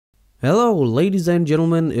Hello ladies and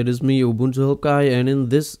gentlemen, it is me Ubuntu Help Guy, and in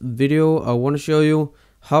this video I want to show you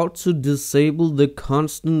how to disable the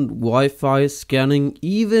constant Wi-Fi scanning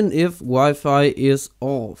even if Wi-Fi is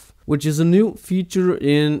off, which is a new feature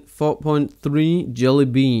in 4.3 Jelly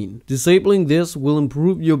Bean. Disabling this will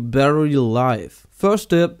improve your battery life. First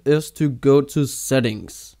step is to go to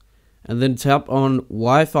settings and then tap on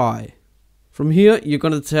Wi-Fi. From here you're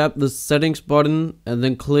gonna tap the settings button and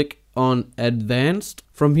then click on advanced.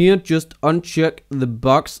 From here just uncheck the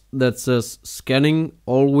box that says scanning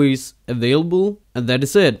always available, and that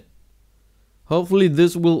is it. Hopefully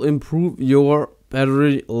this will improve your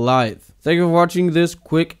battery life. Thank you for watching this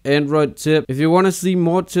quick Android tip. If you want to see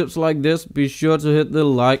more tips like this, be sure to hit the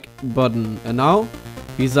like button. And now,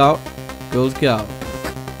 peace out, Gold Cow.